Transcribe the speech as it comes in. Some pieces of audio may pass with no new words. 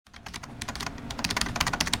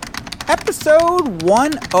Episode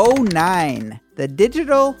 109, the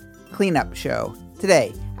Digital Cleanup Show.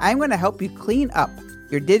 Today, I'm going to help you clean up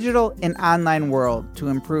your digital and online world to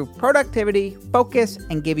improve productivity, focus,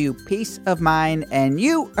 and give you peace of mind. And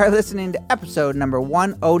you are listening to episode number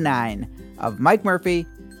 109 of Mike Murphy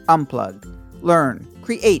Unplugged. Learn,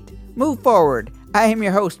 create, move forward. I am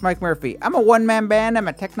your host, Mike Murphy. I'm a one-man band. I'm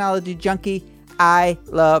a technology junkie. I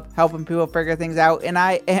love helping people figure things out, and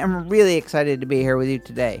I am really excited to be here with you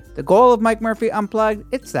today. The goal of Mike Murphy Unplugged,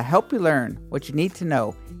 it's to help you learn what you need to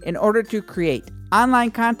know in order to create online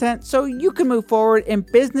content so you can move forward in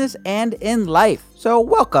business and in life. So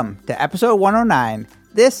welcome to episode 109.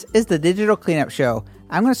 This is the Digital Cleanup Show.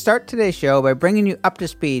 I'm going to start today's show by bringing you up to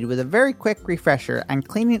speed with a very quick refresher on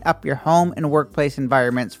cleaning up your home and workplace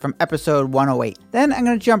environments from episode 108. Then I'm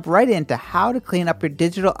going to jump right into how to clean up your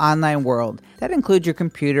digital online world. That includes your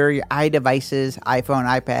computer, your iDevices, iPhone,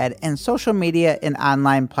 iPad, and social media and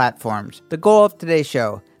online platforms. The goal of today's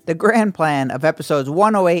show, the grand plan of episodes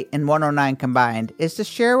 108 and 109 combined, is to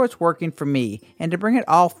share what's working for me and to bring it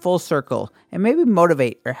all full circle and maybe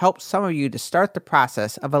motivate or help some of you to start the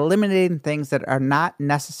process of eliminating things that are not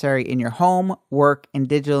necessary in your home, work, and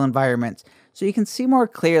digital environments so you can see more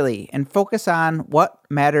clearly and focus on what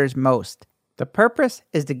matters most. The purpose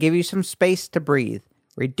is to give you some space to breathe,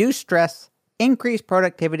 reduce stress, increase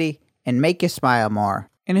productivity, and make you smile more.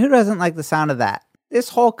 And who doesn't like the sound of that? This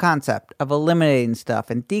whole concept of eliminating stuff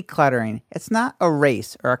and decluttering, it's not a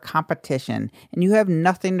race or a competition, and you have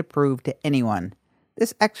nothing to prove to anyone.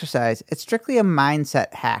 This exercise, it's strictly a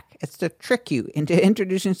mindset hack. It's to trick you into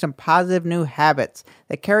introducing some positive new habits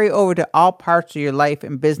that carry over to all parts of your life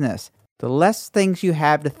and business. The less things you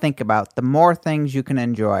have to think about, the more things you can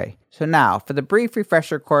enjoy. So now, for the brief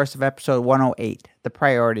refresher course of episode 108, the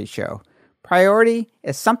Priority Show. Priority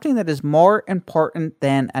is something that is more important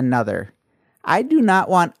than another. I do not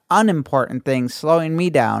want unimportant things slowing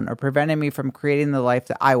me down or preventing me from creating the life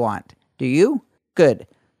that I want. Do you? Good.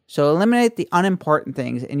 So eliminate the unimportant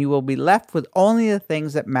things and you will be left with only the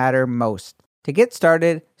things that matter most. To get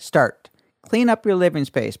started, start. Clean up your living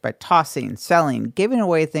space by tossing, selling, giving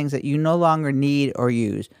away things that you no longer need or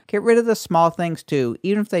use. Get rid of the small things too,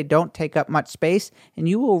 even if they don't take up much space, and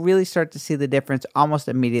you will really start to see the difference almost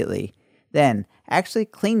immediately. Then, actually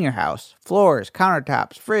clean your house. Floors,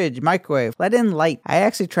 countertops, fridge, microwave. Let in light. I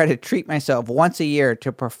actually try to treat myself once a year to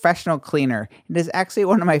a professional cleaner. It is actually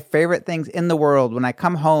one of my favorite things in the world when I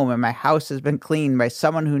come home and my house has been cleaned by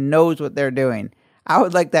someone who knows what they're doing. I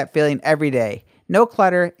would like that feeling every day. No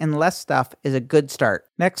clutter and less stuff is a good start.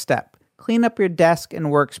 Next step, clean up your desk and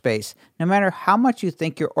workspace. No matter how much you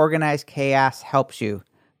think your organized chaos helps you.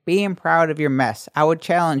 Being proud of your mess, I would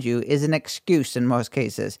challenge you, is an excuse in most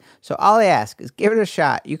cases. So all I ask is give it a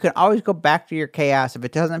shot. You can always go back to your chaos if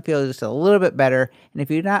it doesn't feel just a little bit better and if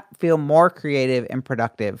you do not feel more creative and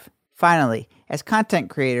productive. Finally, as content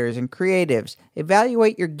creators and creatives,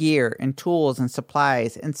 evaluate your gear and tools and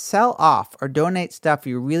supplies and sell off or donate stuff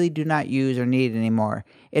you really do not use or need anymore.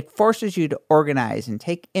 It forces you to organize and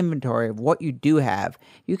take inventory of what you do have.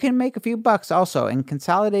 You can make a few bucks also, and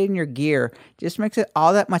consolidating your gear just makes it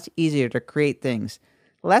all that much easier to create things.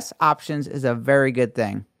 Less options is a very good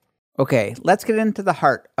thing. Okay, let's get into the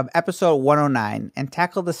heart of episode 109 and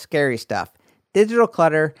tackle the scary stuff. Digital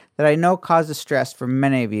clutter that I know causes stress for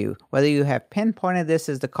many of you, whether you have pinpointed this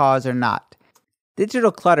as the cause or not. Digital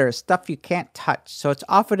clutter is stuff you can't touch, so it's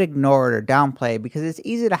often ignored or downplayed because it's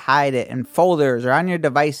easy to hide it in folders or on your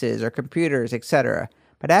devices or computers, etc.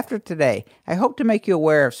 But after today, I hope to make you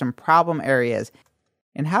aware of some problem areas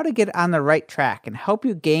and how to get on the right track and help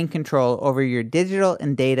you gain control over your digital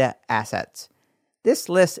and data assets. This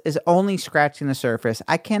list is only scratching the surface.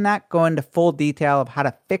 I cannot go into full detail of how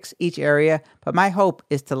to fix each area, but my hope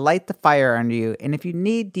is to light the fire under you, and if you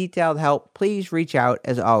need detailed help, please reach out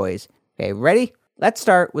as always. Okay, ready? Let's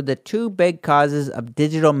start with the two big causes of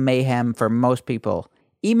digital mayhem for most people: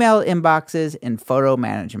 email inboxes and photo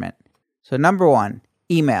management. So number one,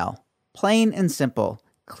 email. Plain and simple.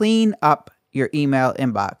 Clean up your email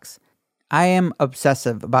inbox. I am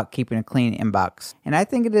obsessive about keeping a clean inbox, and I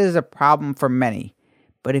think it is a problem for many.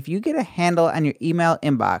 But if you get a handle on your email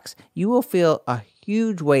inbox, you will feel a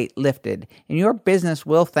huge weight lifted, and your business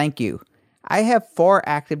will thank you. I have 4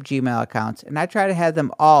 active Gmail accounts, and I try to have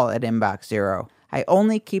them all at inbox 0. I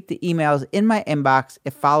only keep the emails in my inbox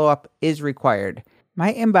if follow-up is required.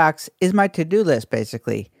 My inbox is my to-do list,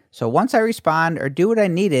 basically. So once I respond or do what I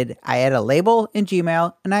needed, I add a label in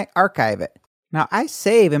Gmail, and I archive it. Now, I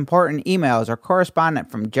save important emails or correspondence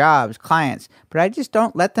from jobs, clients, but I just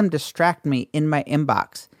don't let them distract me in my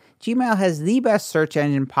inbox. Gmail has the best search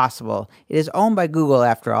engine possible. It is owned by Google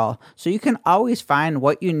after all, so you can always find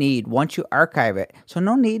what you need once you archive it, so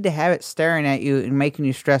no need to have it staring at you and making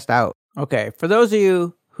you stressed out. Okay, for those of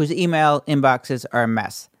you whose email inboxes are a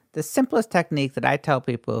mess, the simplest technique that I tell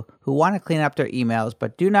people who want to clean up their emails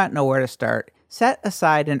but do not know where to start, set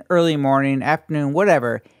aside an early morning, afternoon,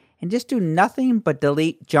 whatever, and just do nothing but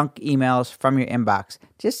delete junk emails from your inbox.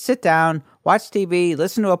 Just sit down, watch TV,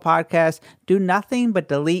 listen to a podcast, do nothing but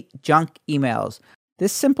delete junk emails.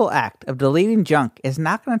 This simple act of deleting junk is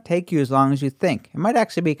not going to take you as long as you think. It might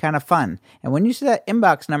actually be kind of fun. And when you see that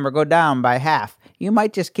inbox number go down by half, you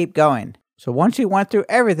might just keep going. So once you went through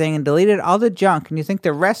everything and deleted all the junk and you think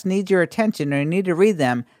the rest needs your attention or you need to read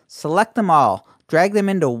them, select them all, drag them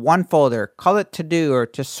into one folder, call it to do or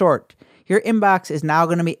to sort. Your inbox is now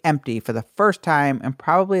going to be empty for the first time in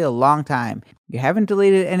probably a long time. You haven't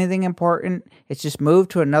deleted anything important. It's just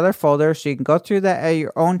moved to another folder so you can go through that at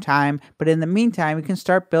your own time. But in the meantime, you can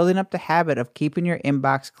start building up the habit of keeping your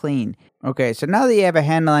inbox clean. Okay, so now that you have a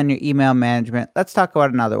handle on your email management, let's talk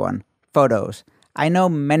about another one, photos. I know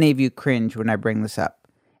many of you cringe when I bring this up.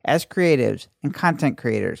 As creatives and content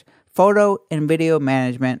creators, photo and video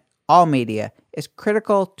management, all media, is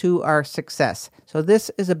critical to our success. So this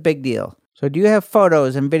is a big deal. So do you have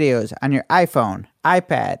photos and videos on your iPhone,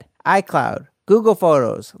 iPad, iCloud, Google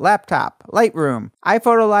Photos, laptop, Lightroom,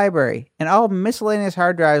 iPhoto Library, and all miscellaneous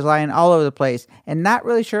hard drives lying all over the place and not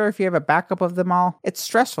really sure if you have a backup of them all? It's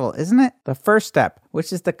stressful, isn't it? The first step,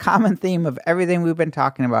 which is the common theme of everything we've been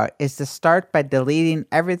talking about, is to start by deleting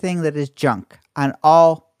everything that is junk on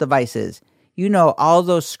all devices. You know, all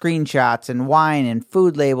those screenshots and wine and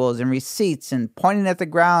food labels and receipts and pointing at the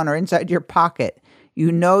ground or inside your pocket. You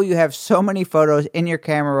know you have so many photos in your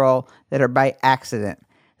camera roll that are by accident.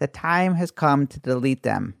 The time has come to delete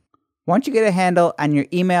them. Once you get a handle on your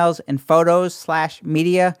emails and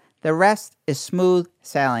photos/media, the rest is smooth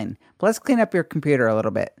sailing. But let's clean up your computer a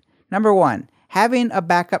little bit. Number one, having a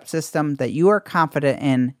backup system that you are confident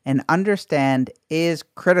in and understand is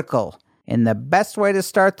critical. And the best way to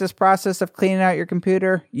start this process of cleaning out your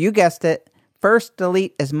computer, you guessed it, first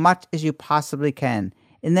delete as much as you possibly can.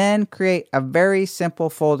 And then create a very simple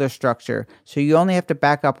folder structure so you only have to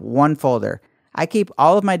back up one folder. I keep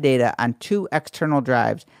all of my data on 2 external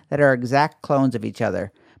drives that are exact clones of each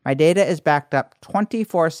other. My data is backed up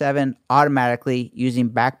 24/7 automatically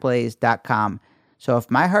using Backblaze.com. So if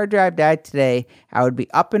my hard drive died today, I would be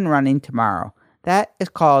up and running tomorrow. That is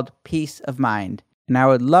called peace of mind. And I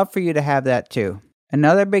would love for you to have that too.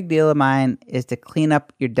 Another big deal of mine is to clean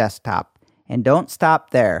up your desktop. And don't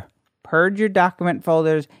stop there. Purge your document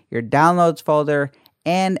folders, your downloads folder,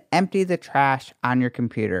 and empty the trash on your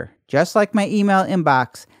computer. Just like my email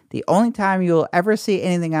inbox, the only time you will ever see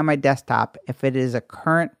anything on my desktop if it is a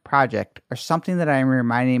current project or something that I am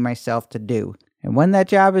reminding myself to do. And when that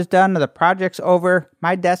job is done or the project's over,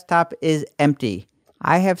 my desktop is empty.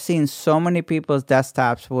 I have seen so many people's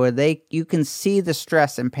desktops where you can see the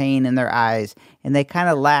stress and pain in their eyes, and they kind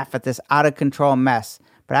of laugh at this out-of-control mess.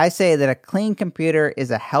 But I say that a clean computer is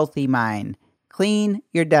a healthy mind. Clean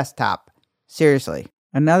your desktop. Seriously.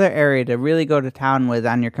 Another area to really go to town with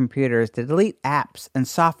on your computer is to delete apps and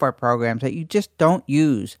software programs that you just don't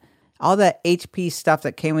use. All that HP stuff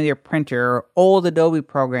that came with your printer or old Adobe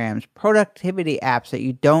programs, productivity apps that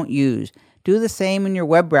you don't use. Do the same in your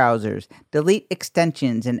web browsers. Delete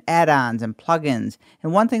extensions and add-ons and plugins.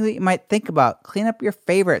 And one thing that you might think about, clean up your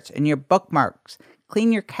favorites and your bookmarks.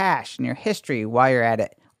 Clean your cache and your history while you're at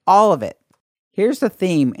it. All of it. Here's the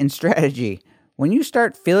theme and strategy. When you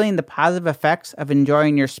start feeling the positive effects of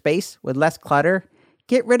enjoying your space with less clutter,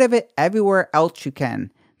 get rid of it everywhere else you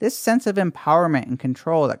can. This sense of empowerment and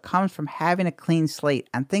control that comes from having a clean slate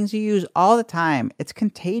on things you use all the time, it's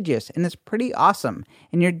contagious and it's pretty awesome.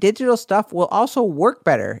 And your digital stuff will also work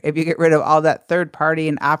better if you get rid of all that third-party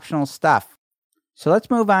and optional stuff. So let's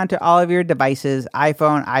move on to all of your devices,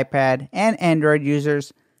 iPhone, iPad, and Android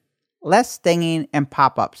users. Less stinging and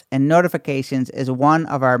pop-ups and notifications is one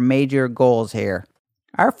of our major goals here.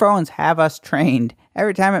 Our phones have us trained.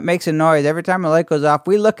 Every time it makes a noise, every time a light goes off,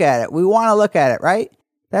 we look at it. We want to look at it, right?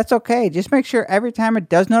 That's okay. Just make sure every time it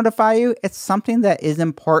does notify you, it's something that is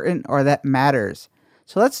important or that matters.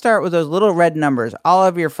 So let's start with those little red numbers all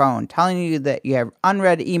over your phone telling you that you have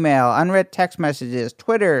unread email, unread text messages,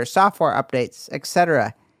 Twitter, software updates,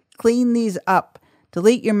 etc. Clean these up.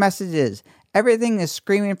 Delete your messages. Everything is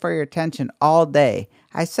screaming for your attention all day.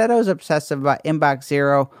 I said I was obsessive about inbox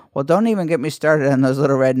zero. Well, don't even get me started on those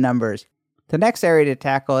little red numbers. The next area to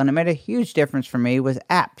tackle, and it made a huge difference for me, was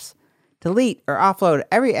apps. Delete or offload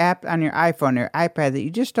every app on your iPhone or iPad that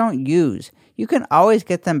you just don't use. You can always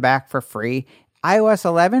get them back for free. iOS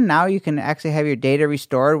 11, now you can actually have your data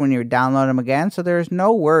restored when you download them again, so there's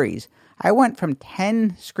no worries. I went from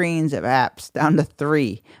 10 screens of apps down to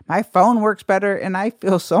 3. My phone works better, and I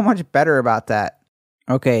feel so much better about that.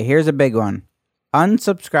 Okay, here's a big one.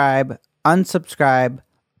 Unsubscribe, unsubscribe,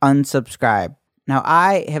 unsubscribe. Now,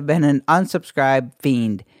 I have been an unsubscribe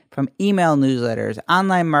fiend from email newsletters,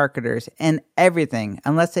 online marketers, and everything,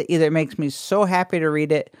 unless it either makes me so happy to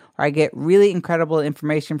read it, or I get really incredible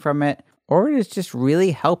information from it, or it is just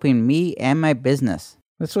really helping me and my business.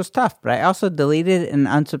 This was tough, but I also deleted and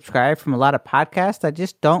unsubscribed from a lot of podcasts I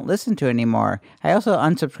just don't listen to anymore. I also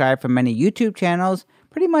unsubscribed from many YouTube channels,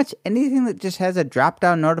 pretty much anything that just has a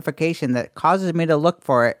drop-down notification that causes me to look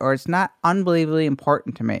for it, or it's not unbelievably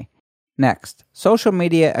important to me. Next, social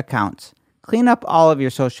media accounts. Clean up all of your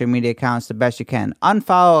social media accounts the best you can.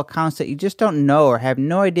 Unfollow accounts that you just don't know or have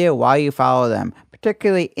no idea why you follow them,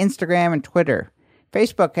 particularly Instagram and Twitter.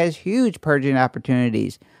 Facebook has huge purging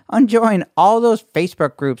opportunities. Unjoin all those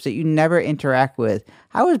Facebook groups that you never interact with.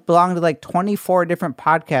 I always belong to like 24 different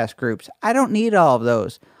podcast groups. I don't need all of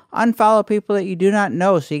those. Unfollow people that you do not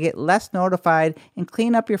know so you get less notified, and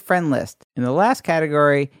clean up your friend list. And the last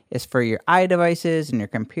category is for your iDevices and your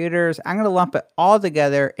computers. I'm going to lump it all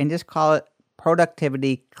together and just call it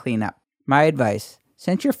productivity cleanup. My advice,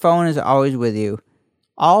 since your phone is always with you,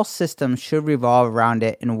 all systems should revolve around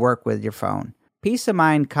it and work with your phone. Peace of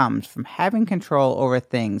mind comes from having control over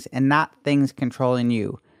things and not things controlling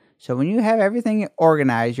you. So when you have everything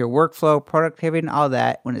organized, your workflow, productivity, and all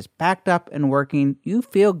that, when it's backed up and working, you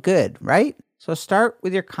feel good, right? So start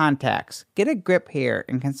with your contacts. Get a grip here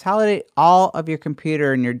and consolidate all of your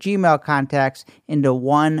computer and your Gmail contacts into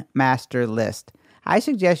one master list. I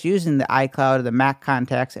suggest using the iCloud or the Mac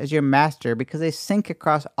contacts as your master because they sync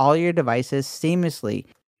across all your devices seamlessly.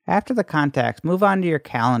 After the contacts, move on to your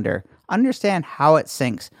calendar. Understand how it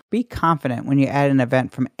syncs. Be confident when you add an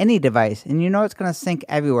event from any device and you know it's going to sync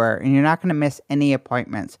everywhere and you're not going to miss any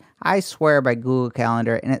appointments. I swear by Google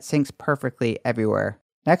Calendar, and it syncs perfectly everywhere.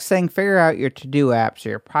 Next thing, figure out your to-do apps or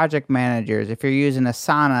your project managers. If you're using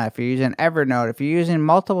Asana, if you're using Evernote, if you're using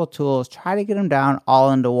multiple tools, try to get them down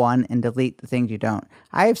all into one and delete the things you don't.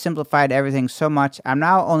 I have simplified everything so much. I'm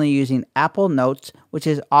now only using Apple Notes, which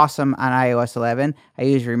is awesome on iOS 11. I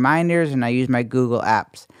use reminders and I use my Google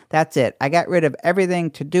apps. That's it. I got rid of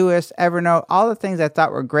everything, Todoist, Evernote, all the things I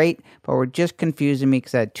thought were great, but were just confusing me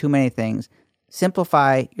because I had too many things.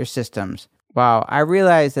 Simplify your systems. Wow, I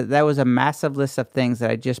realized that was a massive list of things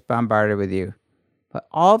that I just bombarded with you. But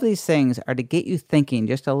all of these things are to get you thinking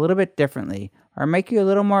just a little bit differently, or make you a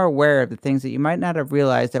little more aware of the things that you might not have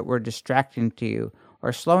realized that were distracting to you,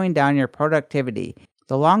 or slowing down your productivity.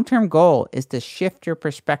 The long-term goal is to shift your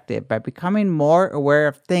perspective by becoming more aware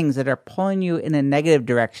of things that are pulling you in a negative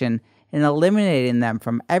direction and eliminating them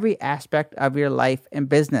from every aspect of your life and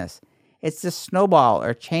business. It's the snowball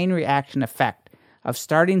or chain reaction effect of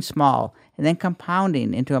starting small and then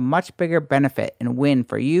compounding into a much bigger benefit and win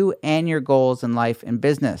for you and your goals in life and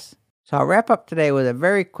business. So I'll wrap up today with a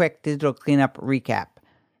very quick digital cleanup recap.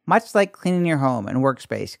 Much like cleaning your home and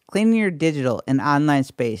workspace, cleaning your digital and online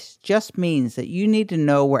space just means that you need to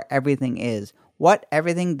know where everything is, what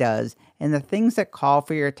everything does, and the things that call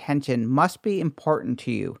for your attention must be important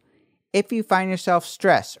to you. If you find yourself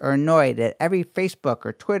stressed or annoyed at every Facebook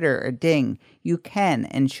or Twitter or ding, you can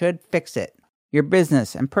and should fix it. Your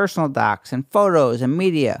business and personal docs and photos and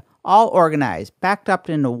media, all organized, backed up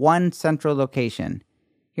into one central location.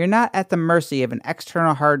 You're not at the mercy of an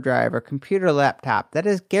external hard drive or computer laptop that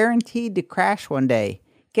is guaranteed to crash one day.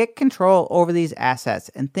 Get control over these assets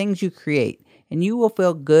and things you create, and you will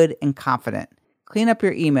feel good and confident. Clean up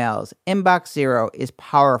your emails. Inbox Zero is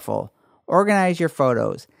powerful. Organize your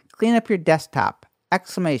photos. Clean up your desktop,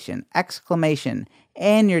 exclamation,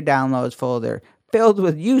 and your downloads folder, filled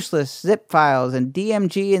with useless zip files and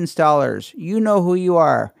DMG installers. You know who you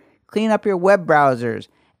are. Clean up your web browsers,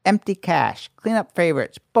 empty cache, clean up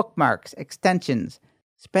favorites, bookmarks, extensions.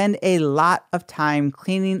 Spend a lot of time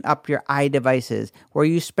cleaning up your iDevices, where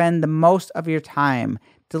you spend the most of your time.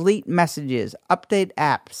 Delete messages, update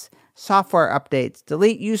apps, software updates,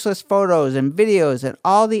 delete useless photos and videos and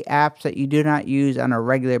all the apps that you do not use on a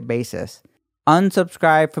regular basis.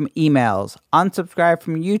 Unsubscribe from emails, unsubscribe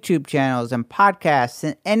from YouTube channels and podcasts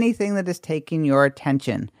and anything that is taking your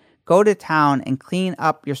attention. Go to town and clean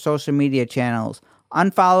up your social media channels.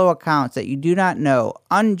 Unfollow accounts that you do not know.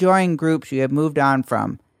 Unjoin groups you have moved on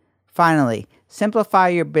from. Finally, simplify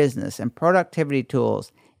your business and productivity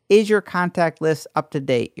tools. Is your contact list up to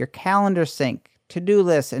date? Your calendar synced? To-do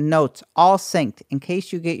lists and notes all synced in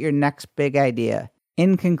case you get your next big idea?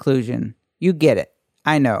 In conclusion, you get it.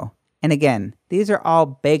 I know. And again, these are all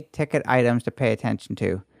big ticket items to pay attention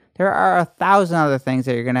to. There are 1,000 other things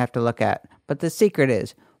that you're going to have to look at, but the secret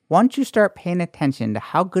is, once you start paying attention to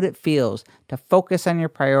how good it feels to focus on your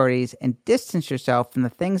priorities and distance yourself from the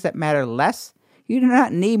things that matter less, you do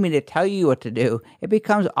not need me to tell you what to do. It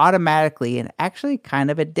becomes automatically and actually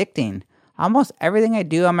kind of addicting. Almost everything I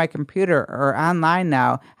do on my computer or online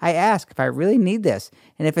now, I ask if I really need this.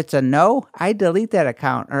 And if it's a no, I delete that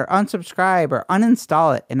account or unsubscribe or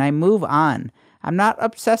uninstall it and I move on. I'm not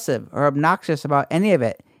obsessive or obnoxious about any of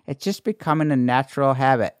it. It's just becoming a natural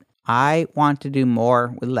habit. I want to do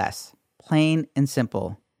more with less. Plain and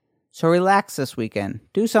simple. So relax this weekend.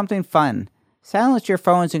 Do something fun. Silence your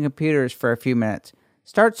phones and computers for a few minutes.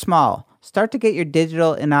 Start small. Start to get your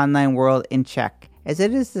digital and online world in check, as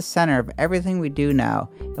it is the center of everything we do now.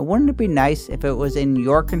 And wouldn't it be nice if it was in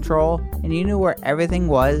your control and you knew where everything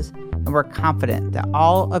was and were confident that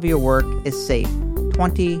all of your work is safe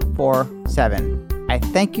 24/7? I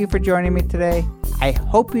thank you for joining me today. I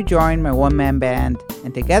hope you join my one-man band,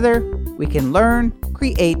 and together we can learn,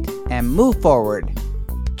 create, and move forward.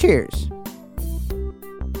 Cheers.